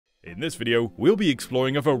In this video, we'll be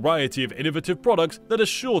exploring a variety of innovative products that are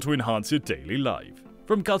sure to enhance your daily life.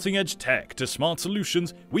 From cutting-edge tech to smart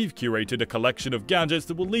solutions, we've curated a collection of gadgets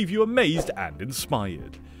that will leave you amazed and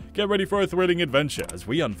inspired. Get ready for a thrilling adventure as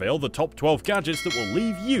we unveil the top 12 gadgets that will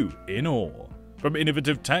leave you in awe. From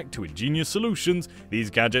innovative tech to ingenious solutions,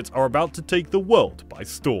 these gadgets are about to take the world by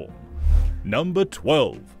storm. Number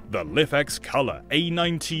 12. The LIFX Color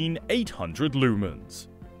A19 800 Lumens.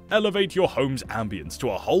 Elevate your home's ambience to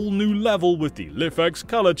a whole new level with the LIFX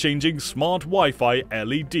color-changing smart Wi-Fi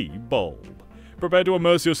LED bulb. Prepare to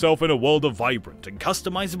immerse yourself in a world of vibrant and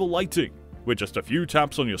customizable lighting. With just a few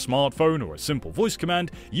taps on your smartphone or a simple voice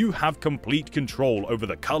command, you have complete control over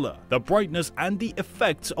the color, the brightness, and the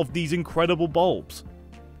effects of these incredible bulbs.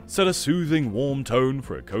 Set a soothing, warm tone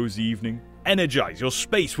for a cozy evening. Energize your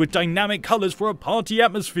space with dynamic colors for a party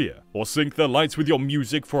atmosphere, or sync the lights with your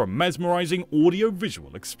music for a mesmerizing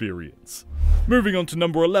audio-visual experience. Moving on to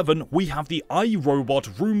number 11, we have the iRobot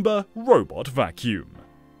Roomba Robot Vacuum.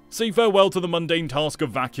 Say farewell to the mundane task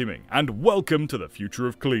of vacuuming, and welcome to the future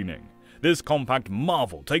of cleaning. This compact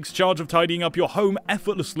marvel takes charge of tidying up your home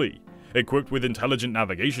effortlessly. Equipped with intelligent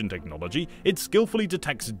navigation technology, it skillfully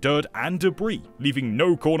detects dirt and debris, leaving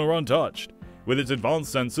no corner untouched. With its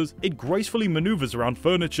advanced sensors, it gracefully maneuvers around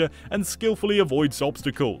furniture and skillfully avoids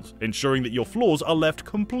obstacles, ensuring that your floors are left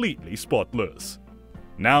completely spotless.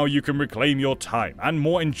 Now you can reclaim your time and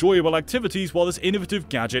more enjoyable activities while this innovative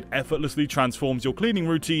gadget effortlessly transforms your cleaning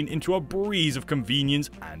routine into a breeze of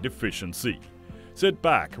convenience and efficiency. Sit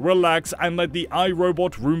back, relax, and let the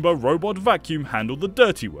iRobot Roomba Robot Vacuum handle the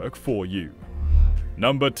dirty work for you.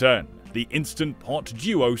 Number 10. The Instant Pot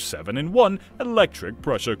Duo 7-in-1 Electric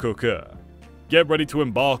Pressure Cooker. Get ready to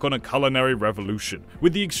embark on a culinary revolution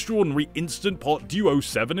with the extraordinary Instant Pot Duo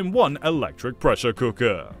 7-in-1 Electric Pressure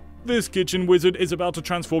Cooker. This kitchen wizard is about to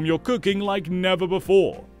transform your cooking like never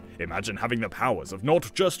before. Imagine having the powers of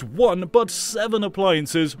not just one, but 7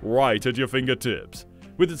 appliances right at your fingertips.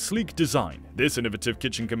 With its sleek design, this innovative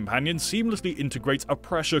kitchen companion seamlessly integrates a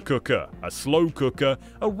pressure cooker, a slow cooker,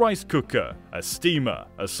 a rice cooker, a steamer,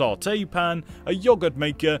 a sauté pan, a yogurt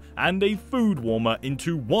maker, and a food warmer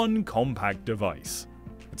into one compact device.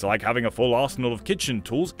 It's like having a full arsenal of kitchen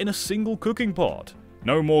tools in a single cooking pot.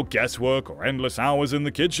 No more guesswork or endless hours in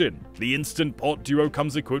the kitchen. The Instant Pot Duo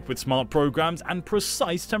comes equipped with smart programs and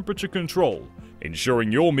precise temperature control,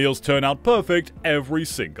 ensuring your meals turn out perfect every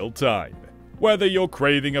single time. Whether you're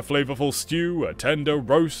craving a flavorful stew, a tender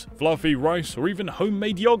roast, fluffy rice, or even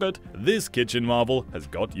homemade yogurt, this kitchen marvel has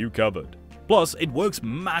got you covered. Plus, it works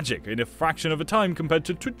magic in a fraction of a time compared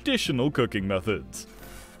to traditional cooking methods.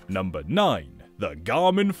 Number 9. The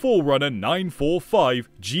Garmin Forerunner 945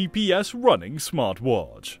 GPS Running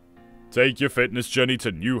Smartwatch. Take your fitness journey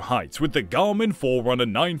to new heights with the Garmin Forerunner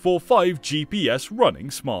 945 GPS Running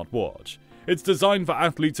Smartwatch. It's designed for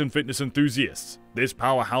athletes and fitness enthusiasts. This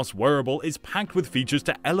powerhouse wearable is packed with features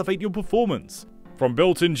to elevate your performance. From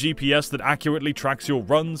built-in GPS that accurately tracks your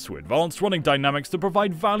runs to advanced running dynamics to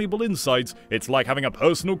provide valuable insights, it's like having a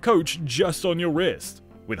personal coach just on your wrist.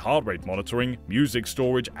 With heart rate monitoring, music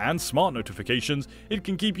storage, and smart notifications, it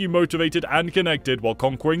can keep you motivated and connected while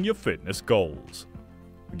conquering your fitness goals.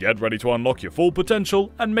 Get ready to unlock your full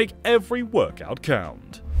potential and make every workout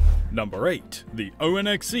count. Number 8. The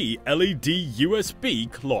ONXE LED USB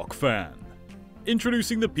Clock Fan.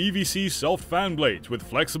 Introducing the PVC soft fan blades with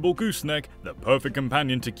flexible gooseneck, the perfect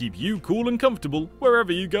companion to keep you cool and comfortable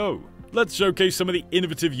wherever you go. Let's showcase some of the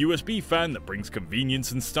innovative USB fan that brings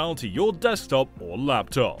convenience and style to your desktop or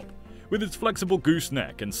laptop. With its flexible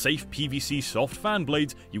gooseneck and safe PVC soft fan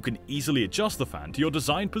blades, you can easily adjust the fan to your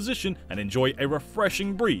designed position and enjoy a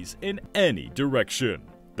refreshing breeze in any direction.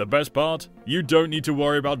 The best part? You don't need to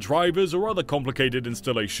worry about drivers or other complicated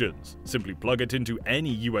installations. Simply plug it into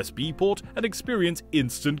any USB port and experience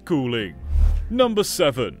instant cooling. Number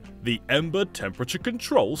 7. The Ember Temperature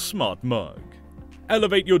Control Smart Mug.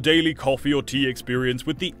 Elevate your daily coffee or tea experience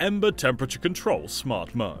with the Ember Temperature Control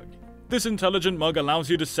Smart Mug. This intelligent mug allows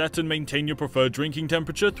you to set and maintain your preferred drinking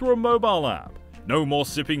temperature through a mobile app. No more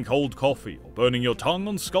sipping cold coffee or burning your tongue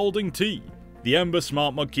on scalding tea. The Ember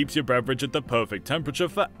Smart Mug keeps your beverage at the perfect temperature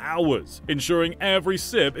for hours, ensuring every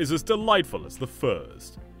sip is as delightful as the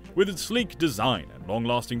first. With its sleek design and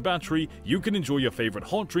long-lasting battery, you can enjoy your favorite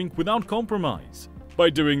hot drink without compromise.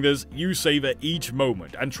 By doing this, you savor each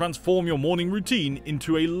moment and transform your morning routine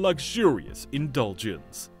into a luxurious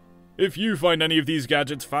indulgence. If you find any of these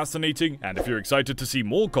gadgets fascinating, and if you're excited to see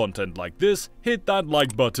more content like this, hit that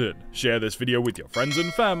like button, share this video with your friends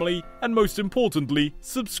and family, and most importantly,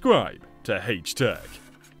 subscribe to HTech.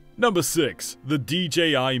 Number 6. The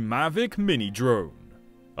DJI Mavic Mini Drone.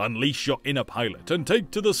 Unleash your inner pilot and take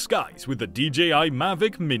to the skies with the DJI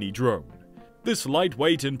Mavic Mini Drone. This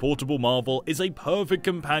lightweight and portable marvel is a perfect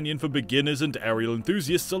companion for beginners and aerial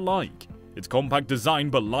enthusiasts alike. Its compact design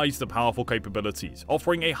belies the powerful capabilities,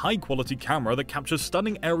 offering a high-quality camera that captures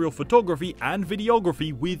stunning aerial photography and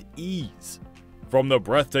videography with ease. From the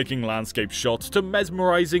breathtaking landscape shots to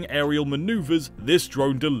mesmerizing aerial maneuvers, this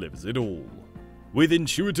drone delivers it all. With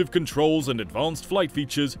intuitive controls and advanced flight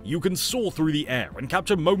features, you can soar through the air and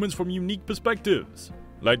capture moments from unique perspectives.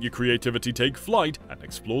 Let your creativity take flight and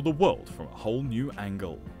explore the world from a whole new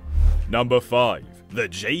angle. Number 5. The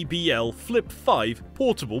JBL Flip 5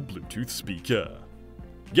 Portable Bluetooth Speaker.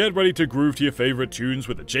 Get ready to groove to your favorite tunes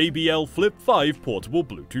with the JBL Flip 5 Portable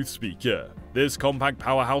Bluetooth Speaker. This compact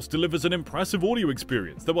powerhouse delivers an impressive audio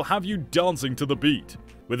experience that will have you dancing to the beat.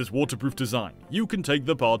 With its waterproof design, you can take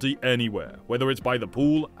the party anywhere, whether it's by the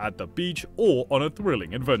pool, at the beach, or on a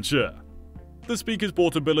thrilling adventure. The speaker's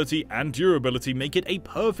portability and durability make it a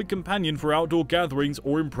perfect companion for outdoor gatherings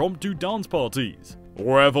or impromptu dance parties.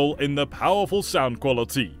 Revel in the powerful sound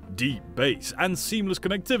quality, deep bass, and seamless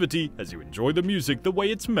connectivity as you enjoy the music the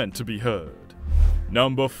way it's meant to be heard.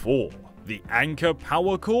 Number 4. The Anker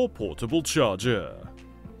PowerCore Portable Charger.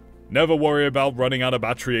 Never worry about running out of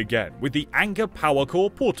battery again with the Anker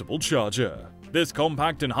PowerCore Portable Charger. This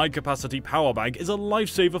compact and high-capacity power bank is a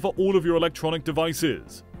lifesaver for all of your electronic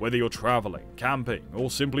devices. Whether you're traveling, camping, or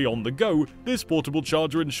simply on the go, this portable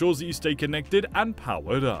charger ensures that you stay connected and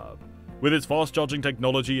powered up. With its fast-charging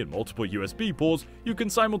technology and multiple USB ports, you can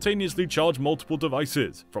simultaneously charge multiple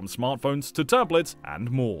devices, from smartphones to tablets and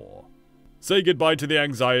more. Say goodbye to the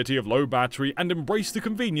anxiety of low battery and embrace the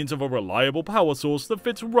convenience of a reliable power source that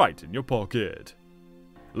fits right in your pocket.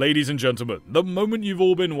 Ladies and gentlemen, the moment you've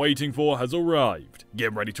all been waiting for has arrived.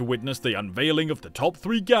 Get ready to witness the unveiling of the top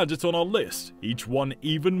 3 gadgets on our list, each one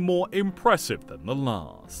even more impressive than the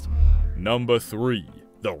last. Number 3.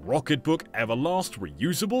 The Rocketbook Everlast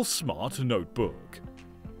Reusable Smart Notebook.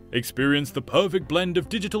 Experience the perfect blend of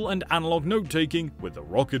digital and analog note-taking with the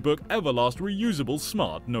Rocketbook Everlast Reusable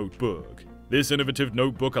Smart Notebook. This innovative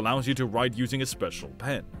notebook allows you to write using a special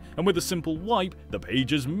pen, and with a simple wipe, the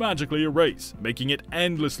pages magically erase, making it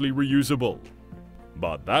endlessly reusable.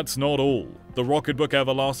 But that's not all. The Rocketbook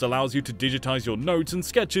Everlast allows you to digitize your notes and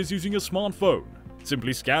sketches using a smartphone.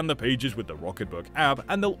 Simply scan the pages with the Rocketbook app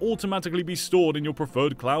and they'll automatically be stored in your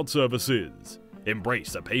preferred cloud services.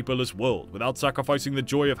 Embrace a paperless world without sacrificing the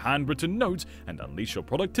joy of handwritten notes and unleash your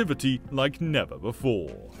productivity like never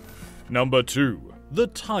before. Number 2. The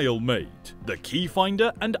TileMate, the key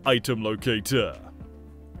finder and item locator.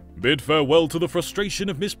 Bid farewell to the frustration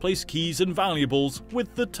of misplaced keys and valuables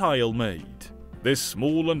with the TileMate. This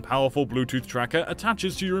small and powerful Bluetooth tracker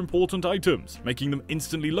attaches to your important items, making them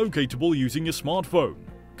instantly locatable using your smartphone.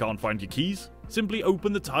 Can't find your keys? Simply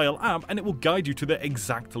open the Tile app and it will guide you to their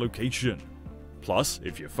exact location. Plus,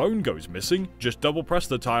 if your phone goes missing, just double press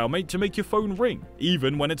the TileMate to make your phone ring,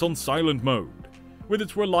 even when it's on silent mode. With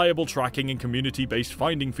its reliable tracking and community-based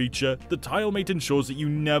finding feature, the TileMate ensures that you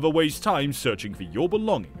never waste time searching for your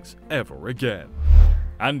belongings ever again.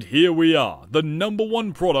 And here we are, the number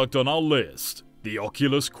 1 product on our list, the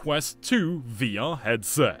Oculus Quest 2 VR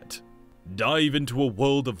headset. Dive into a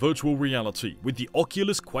world of virtual reality with the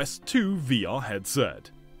Oculus Quest 2 VR headset.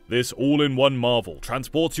 This all-in-one marvel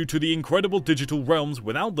transports you to the incredible digital realms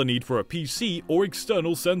without the need for a PC or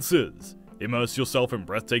external sensors. Immerse yourself in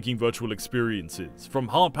breathtaking virtual experiences, from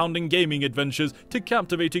heart-pounding gaming adventures to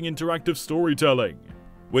captivating interactive storytelling.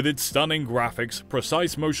 With its stunning graphics,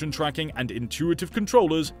 precise motion tracking, and intuitive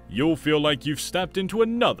controllers, you'll feel like you've stepped into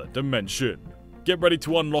another dimension. Get ready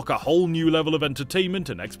to unlock a whole new level of entertainment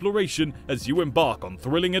and exploration as you embark on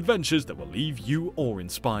thrilling adventures that will leave you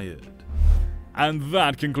awe-inspired. And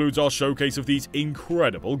that concludes our showcase of these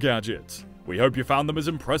incredible gadgets. We hope you found them as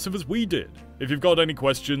impressive as we did. If you've got any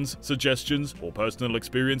questions, suggestions, or personal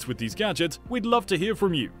experience with these gadgets, we'd love to hear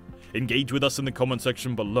from you. Engage with us in the comment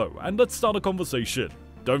section below and let's start a conversation.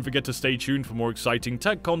 Don't forget to stay tuned for more exciting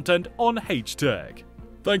tech content on HTech.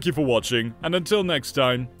 Thank you for watching, and until next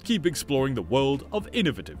time, keep exploring the world of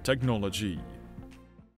innovative technology.